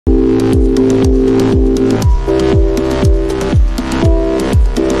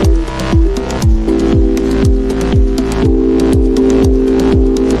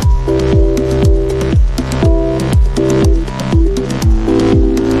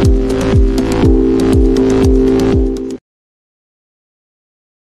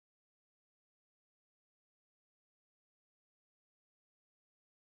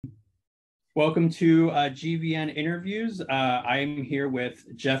Welcome to GVN Interviews. I'm here with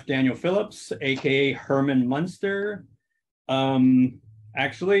Daniel Phillips, aka Herman Munster.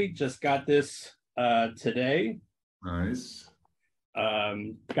 Actually, just got this today. Nice.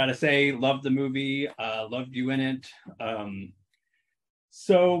 Gotta say, loved the movie, loved you in it.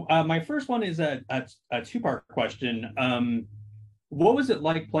 So my first one is a two-part question. What was it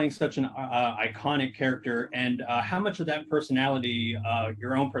like playing such an iconic character, and how much of that personality,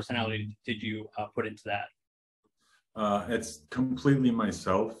 your own personality, did you put into that? It's completely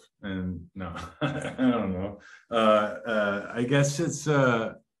myself, and no, I don't know. I guess it's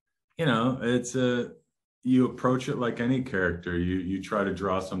it's you approach it like any character. You try to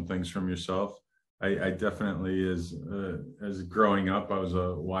draw some things from yourself. I definitely, as growing up, I was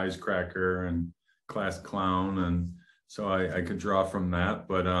a wisecracker and class clown, and so I could draw from that.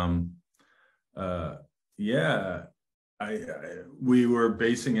 But we were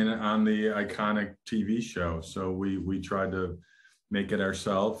basing it on the iconic TV show, so we tried to make it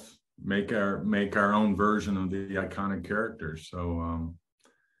ourselves, make our own version of the iconic characters. So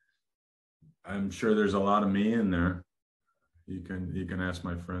I'm sure there's a lot of me in there. You can ask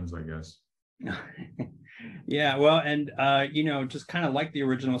my friends, I guess. Yeah, well, and just kind of like the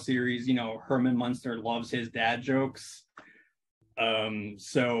original series, Herman Munster loves his dad jokes.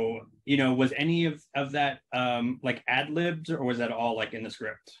 So was any of that like ad-libbed, or was that all like in the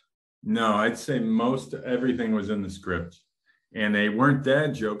script? No, I'd say most everything was in the script, and they weren't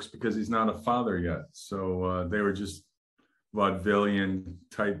dad jokes because he's not a father yet. So they were just vaudevillian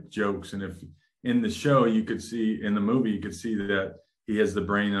type jokes. And if in the show in the movie you could see that he has the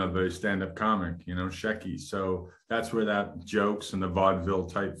brain of a stand-up comic, Sheri. So that's where that jokes and the vaudeville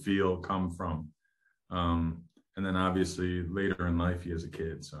type feel come from. And then obviously later in life he has a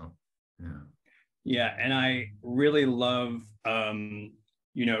kid. So yeah, and I really love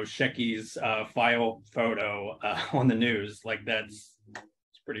Sheri's file photo on the news. Like it's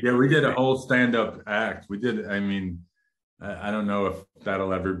pretty cool. We did a whole stand-up act. We did, I don't know if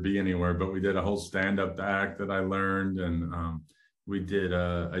that'll ever be anywhere, but we did a whole stand-up act that I learned, and I did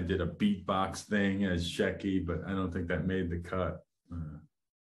a beatbox thing as Sheri, but I don't think that made the cut.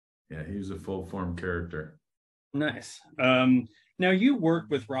 He was a full-form character. Nice. Now, you worked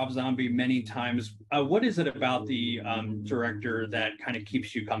with Rob Zombie many times. What is it about the director that kind of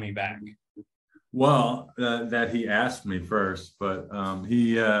keeps you coming back? Well, that he asked me first, but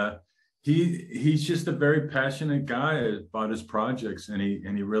he's just a very passionate guy about his projects, and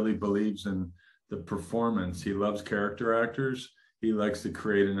he really believes in the performance. He loves character actors. He likes to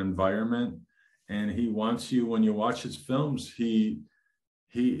create an environment, and he wants you, when you watch his films, he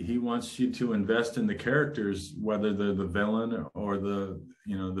wants you to invest in the characters, whether they're the villain or the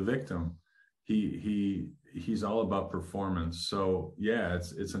victim. He's all about performance. So yeah,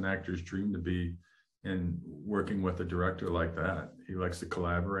 it's an actor's dream to be in working with a director like that. He likes to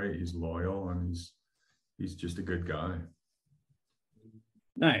collaborate. He's loyal, and he's just a good guy.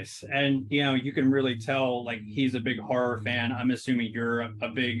 Nice. And you can really tell, like, he's a big horror fan. I'm assuming you're a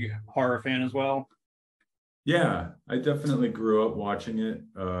big horror fan as well. Yeah, I definitely grew up watching it.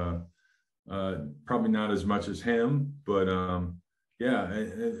 Probably not as much as him, but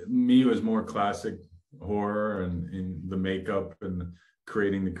me, it was more classic horror and the makeup and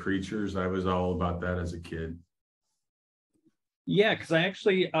creating the creatures. I was all about that as a kid. Yeah, because I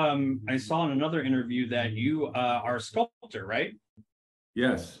actually I saw in another interview that you are a sculptor, right?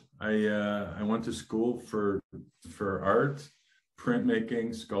 Yes, I went to school for art,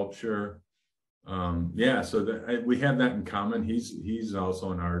 printmaking, sculpture. So we have that in common. He's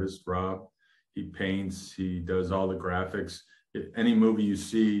also an artist, Rob. He paints, he does all the graphics. Any movie you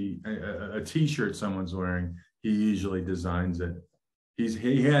see, a t-shirt someone's wearing, he usually designs it.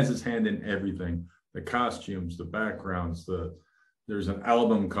 He has his hand in everything, the costumes, the backgrounds, there's an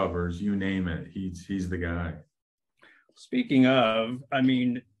album covers, you name it. He's the guy. Speaking of,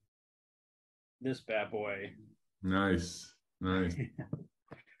 this bad boy. Nice. I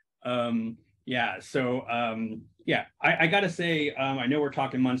gotta say, I know we're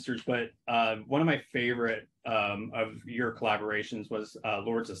talking Munsters, but one of my favorite of your collaborations was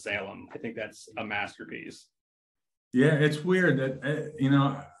Lords of Salem. I think that's a masterpiece. Yeah, it's weird that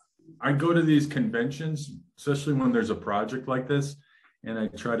I go to these conventions, especially when there's a project like this, and I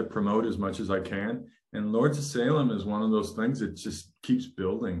try to promote as much as I can. And Lords of Salem is one of those things that just keeps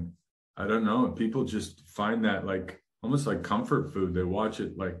building. I don't know, people just find that like almost like comfort food. They watch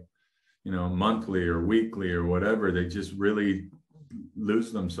it like monthly or weekly or whatever. They just really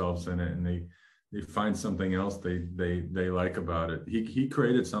lose themselves in it, and they find something else they like about it. He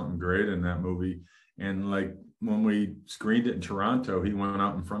created something great in that movie, and like when we screened it in Toronto, he went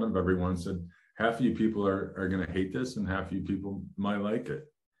out in front of everyone and said, half of you people are going to hate this and half of you people might like it.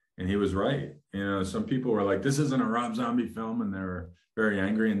 And he was right. You know, some people were like, this isn't a Rob Zombie film, and they were very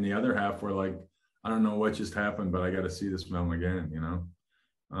angry. And the other half were like, I don't know what just happened, but I got to see this film again, you know?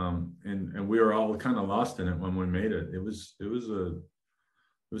 And we were all kind of lost in it when we made it. It was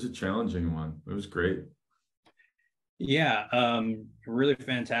a challenging one. It was great. Yeah, really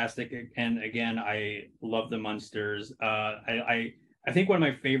fantastic. And again, I love the Munsters. I think one of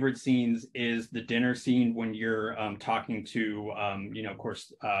my favorite scenes is the dinner scene when you're talking to, you know, of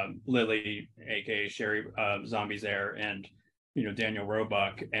course, Lily, aka Sheri Zombie's there, and you know, Daniel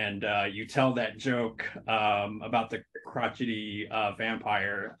Roebuck, and you tell that joke about the crotchety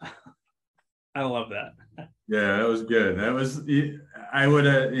vampire. I love that. Yeah, that was good. That was, I would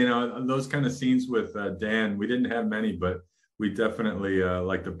have, you know, those kind of scenes with Dan, we didn't have many, but we definitely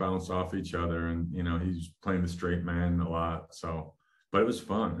like to bounce off each other. And, you know, he's playing the straight man a lot. So, but it was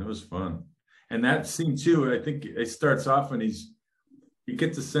fun. It was fun. And that scene too, I think it starts off and you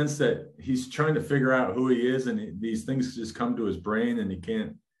get the sense that he's trying to figure out who he is. And these things just come to his brain and he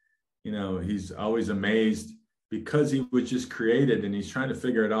can't, you know, he's always amazed because he was just created and he's trying to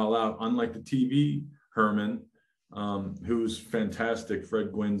figure it all out. Unlike the TV Herman, who's fantastic,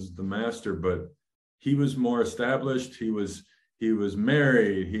 Fred Gwynne's the master, but he was more established. He was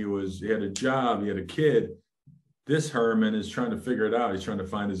married. He had a job. He had a kid. This Herman is trying to figure it out. He's trying to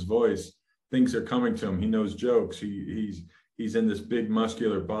find his voice. Things are coming to him. He knows jokes. He's in this big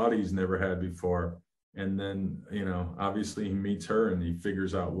muscular body he's never had before. And then, you know, obviously he meets her and he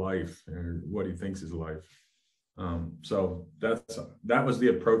figures out life or what he thinks is life. So that was the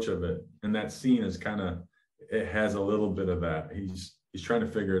approach of it. And that scene is kind of, it has a little bit of that. He's trying to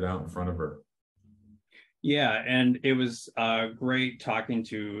figure it out in front of her. Yeah, and it was great talking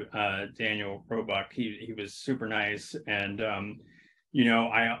to Daniel Roebuck. He was super nice, and you know,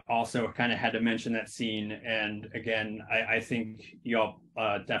 I also kind of had to mention that scene. And again, I think y'all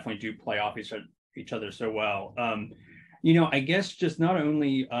definitely do play off each other so well. You know, I guess just not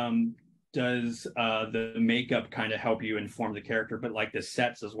only does the makeup kind of help you inform the character, but like the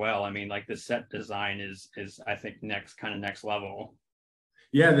sets as well. I mean, like the set design is I think next level.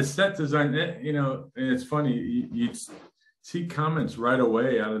 Yeah, the set design, you know, and it's funny, you see comments right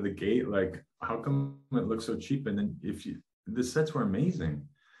away out of the gate, like, how come it looks so cheap? And then the sets were amazing.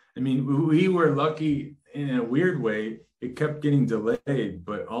 I mean, we were lucky in a weird way. It kept getting delayed,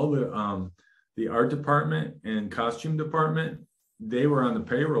 but all the art department and costume department, they were on the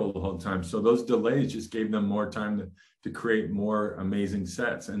payroll the whole time. So those delays just gave them more time to create more amazing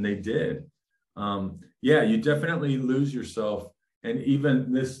sets. And they did. Yeah, you definitely lose yourself. And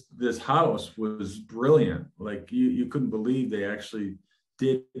even this house was brilliant. Like you couldn't believe they actually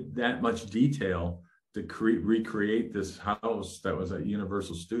did that much detail to recreate this house that was at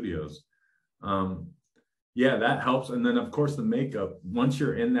Universal Studios. Yeah, that helps. And then of course the makeup, once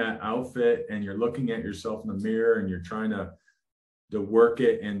you're in that outfit and you're looking at yourself in the mirror and you're trying to work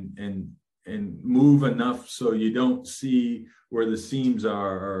it and move enough so you don't see where the seams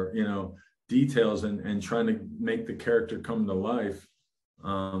are, or, you know, details, and trying to make the character come to life.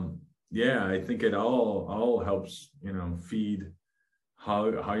 Yeah, I think it all helps, you know, feed how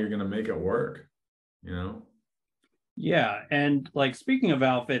you're going to make it work, you know? Yeah, and like speaking of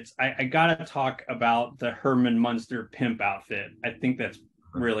outfits, I gotta talk about the Herman Munster pimp outfit. I think that's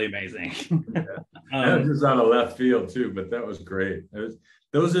really amazing. Yeah. That was just out of left field too, but that was great.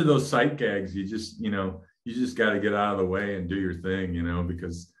 Those are those sight gags. You just got to get out of the way and do your thing, you know,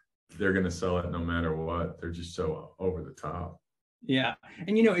 because they're going to sell it no matter what. They're just so over the top. Yeah.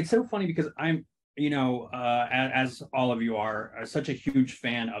 And, you know, it's so funny because I'm, you know, as all of you are, such a huge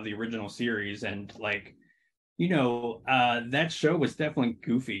fan of the original series. And like, you know, that show was definitely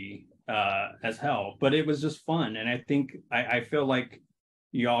goofy as hell, but it was just fun. And I think, I feel like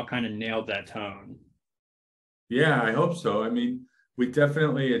y'all kind of nailed that tone. Yeah, I hope so. I mean,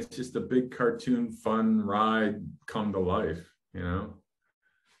 it's just a big cartoon, fun ride come to life, you know?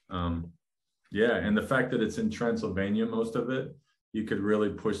 Yeah, and the fact that it's in Transylvania, most of it, you could really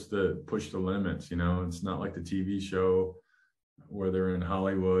push the limits, you know. It's not like the TV show where they're in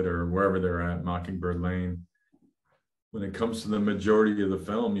Hollywood or wherever they're at, Mockingbird Lane. When it comes to the majority of the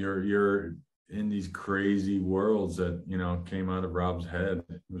film, you're in these crazy worlds that, you know, came out of Rob's head.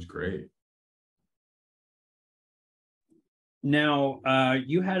 It was great. Now,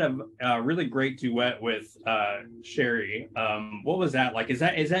 you had a really great duet with Sheri. What was that like? Is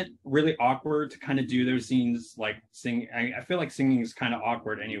that really awkward to kind of do those scenes, like sing? I feel like singing is kind of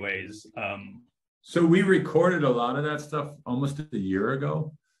awkward anyways. So we recorded a lot of that stuff almost a year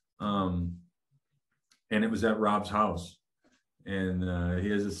ago. and it was at Rob's house. And he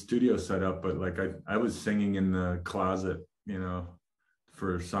has a studio set up, but like I was singing in the closet, you know,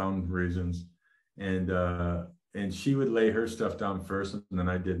 for sound reasons. And she would lay her stuff down first, and then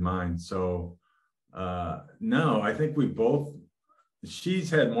I did mine. So no, I think we both, she's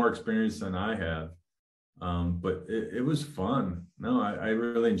had more experience than I have. But it was fun. No, I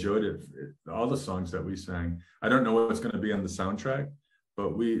really enjoyed it. All the songs that we sang. I don't know what's going to be on the soundtrack,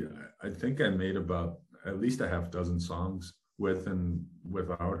 but I think I made about at least a half dozen songs with and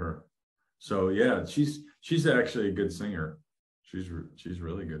without her. So yeah, she's actually a good singer. She's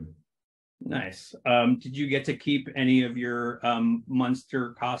really good. Nice. Did you get to keep any of your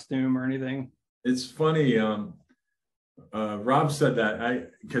Munster costume or anything? It's funny. Rob said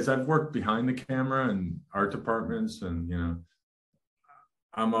that because I've worked behind the camera and art departments, and you know,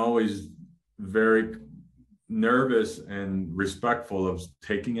 I'm always very nervous and respectful of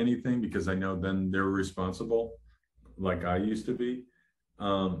taking anything because I know then they're responsible, like I used to be.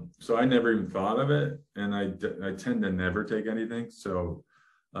 So I never even thought of it, and I tend to never take anything. So,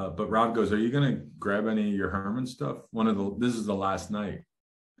 but Rob goes, "Are you going to grab any of your Herman stuff? This is the last night."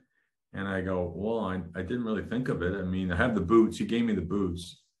 And I go, well, I didn't really think of it. I mean, I have the boots. He gave me the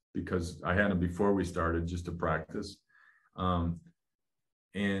boots because I had them before we started just to practice. And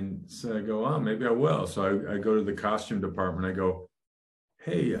so I go, oh, maybe I will. So I go to the costume department. I go,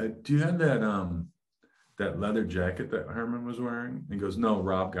 hey, do you have that leather jacket that Herman was wearing? And he goes, no,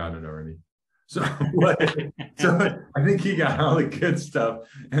 Rob got it already. So, so I think he got all the good stuff.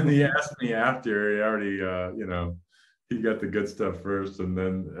 And he asked me after he already, you know, he got the good stuff first, and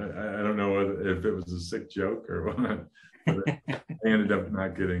then I don't know if it was a sick joke or what, but I ended up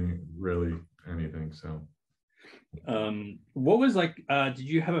not getting really anything. So, what was like? Did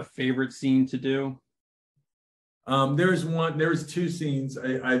you have a favorite scene to do? There was two scenes.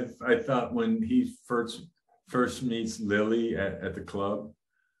 I thought when he first meets Lily at the club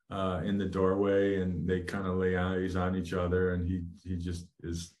in the doorway, and they kind of lay eyes on each other, and he just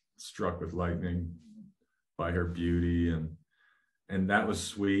is struck with lightning by her beauty, and that was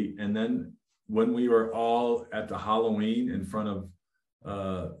sweet. And then when we were all at the Halloween in front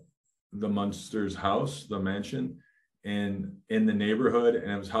of the Munsters' house, the mansion, and in the neighborhood,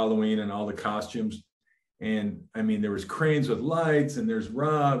 and it was Halloween and all the costumes, and I mean there was cranes with lights, and there's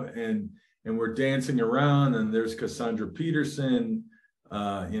Rob, and we're dancing around, and there's Cassandra Peterson,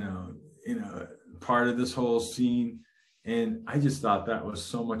 you know, part of this whole scene. And I just thought that was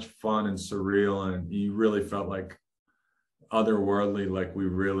so much fun and surreal, and you really felt like otherworldly, like we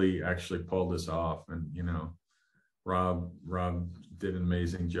really actually pulled this off. And you know, Rob did an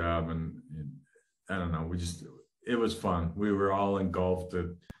amazing job, and I don't know, it was fun. We were all engulfed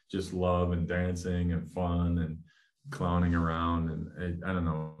in just love and dancing and fun and clowning around, and I don't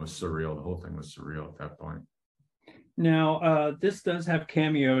know, it was surreal. The whole thing was surreal at that point. Now, this does have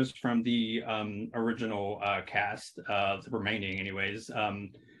cameos from the original cast, the remaining anyways.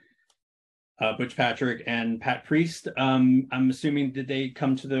 Butch Patrick and Pat Priest. I'm assuming, did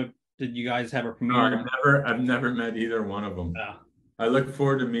you guys have a premiere? No, I've never met either one of them. I look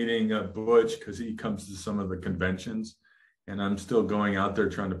forward to meeting Butch because he comes to some of the conventions, and I'm still going out there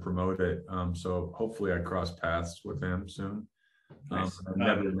trying to promote it. So hopefully I cross paths with him soon. Nice. I've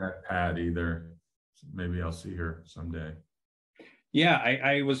never met Pat either. Maybe I'll see her someday. Yeah,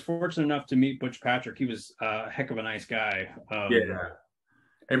 I was fortunate enough to meet Butch Patrick. He was a heck of a nice guy. Yeah.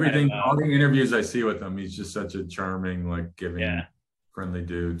 Everything, all the interviews I see with him, he's just such a charming, like giving, friendly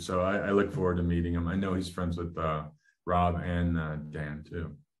dude. So I look forward to meeting him. I know he's friends with Rob and Dan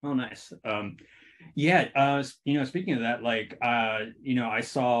too. Oh, nice. Yeah, you know, speaking of that, like, you know, I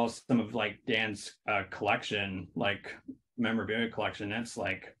saw some of like Dan's collection, like memorabilia collection. That's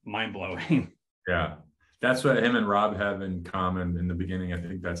like mind blowing. Yeah, that's what him and Rob have in common in the beginning. I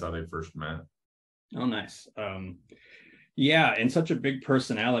think that's how they first met. Oh, nice. Yeah, and such a big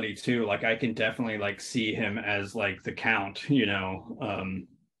personality too. Like I can definitely like see him as like the Count, you know.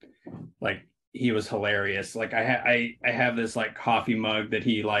 Like he was hilarious. Like I have this like coffee mug that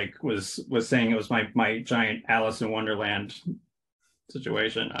he like was saying it was my giant Alice in Wonderland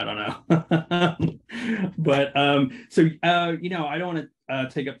situation. I don't know. But so you know, I don't want to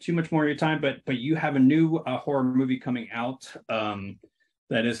take up too much more of your time, but you have a new horror movie coming out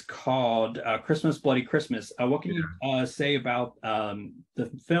that is called Christmas Bloody Christmas. What can you say about the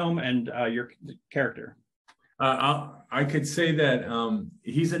film and your character? I could say that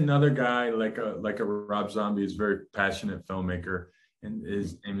he's another guy like a Rob Zombie. Is a very passionate filmmaker, and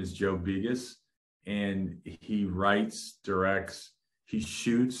his name is Joe Bigas, and he writes, directs, he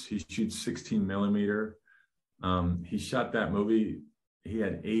shoots 16 millimeter. He shot that movie he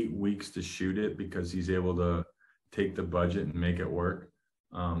had 8 weeks to shoot it because he's able to take the budget and make it work.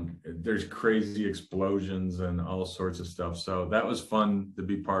 There's crazy explosions and all sorts of stuff. So that was fun to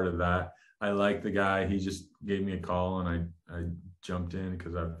be part of that. I like the guy. He just gave me a call and I jumped in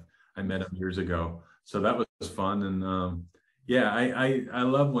because I met him years ago. So that was fun. And yeah, I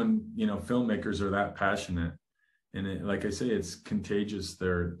love when, you know, filmmakers are that passionate. And it, like I say, it's contagious,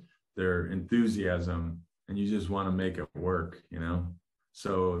 their enthusiasm, and you just want to make it work, you know?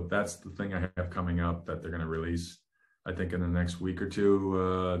 So that's the thing I have coming up that they're going to release. I think in the next week or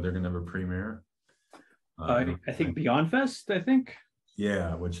two, they're going to have a premiere. I think Beyond Fest, I think.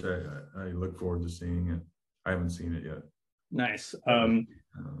 Yeah, which I look forward to seeing it. I haven't seen it yet. Nice.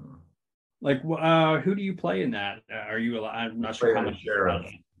 Like, who do you play in that? Are you? I'm not sure how much. Sheriff.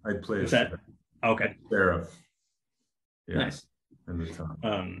 I play a sheriff. Okay. Sheriff. Yeah. Nice. In the top.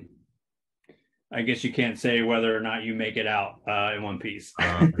 I guess you can't say whether or not you make it out in one piece.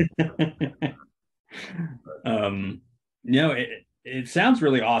 No, it sounds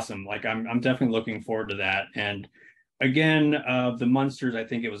really awesome. Like I'm definitely looking forward to that. And again, the Munsters, I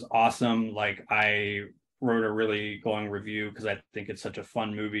think it was awesome. Like I wrote a really glowing review because I think it's such a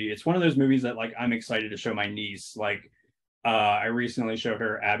fun movie. It's one of those movies that like I'm excited to show my niece. Like I recently showed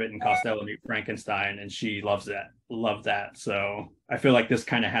her Abbott and Costello Meet Frankenstein, and she loved that. So I feel like this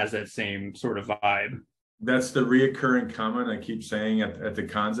kind of has that same sort of vibe. That's the reoccurring comment I keep saying at the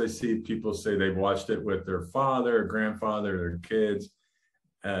cons. I see people say they've watched it with their father, grandfather, their kids.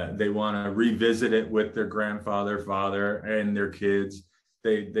 They want to revisit it with their grandfather, father, and their kids.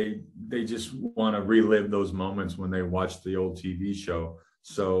 They just want to relive those moments when they watched the old TV show.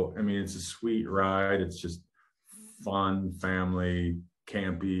 So I mean, it's a sweet ride. It's just fun, family,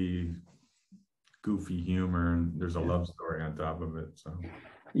 campy, goofy humor, and there's a love story on top of it. So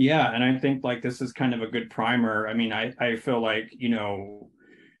yeah, and I think like this is kind of a good primer. I mean, I feel like, you know,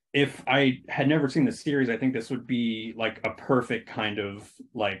 if I had never seen the series, I think this would be like a perfect kind of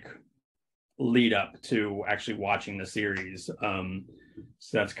like lead up to actually watching the series.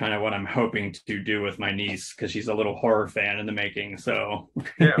 So that's kind of what I'm hoping to do with my niece, because she's a little horror fan in the making. So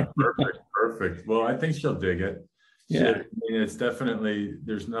yeah, perfect. Well, I think she'll dig it. Yeah, I mean, it's definitely,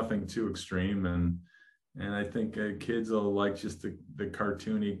 there's nothing too extreme, and I think kids will like just the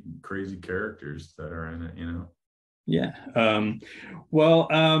cartoony, crazy characters that are in it, you know. Yeah. Well,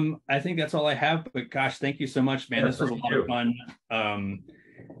 I think that's all I have. But gosh, thank you so much, man. Yeah, this was a lot of fun.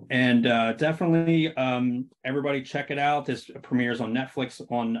 And definitely, everybody check it out. This premieres on Netflix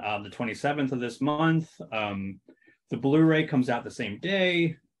on the 27th of this month. The Blu-ray comes out the same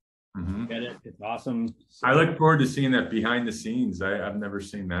day. Mm-hmm. Get it? It's awesome. So, I look forward to seeing that behind the scenes. I've never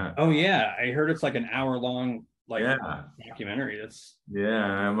seen that. Oh yeah, I heard it's like an hour-long like yeah. documentary. That's yeah.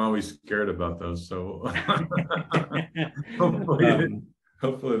 I'm always scared about those. So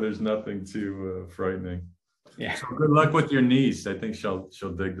hopefully there's nothing too frightening. Yeah. So good luck with your niece. I think she'll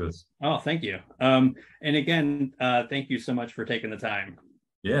dig this. Oh, thank you. And again, thank you so much for taking the time.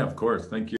 Yeah, of course. Thank you.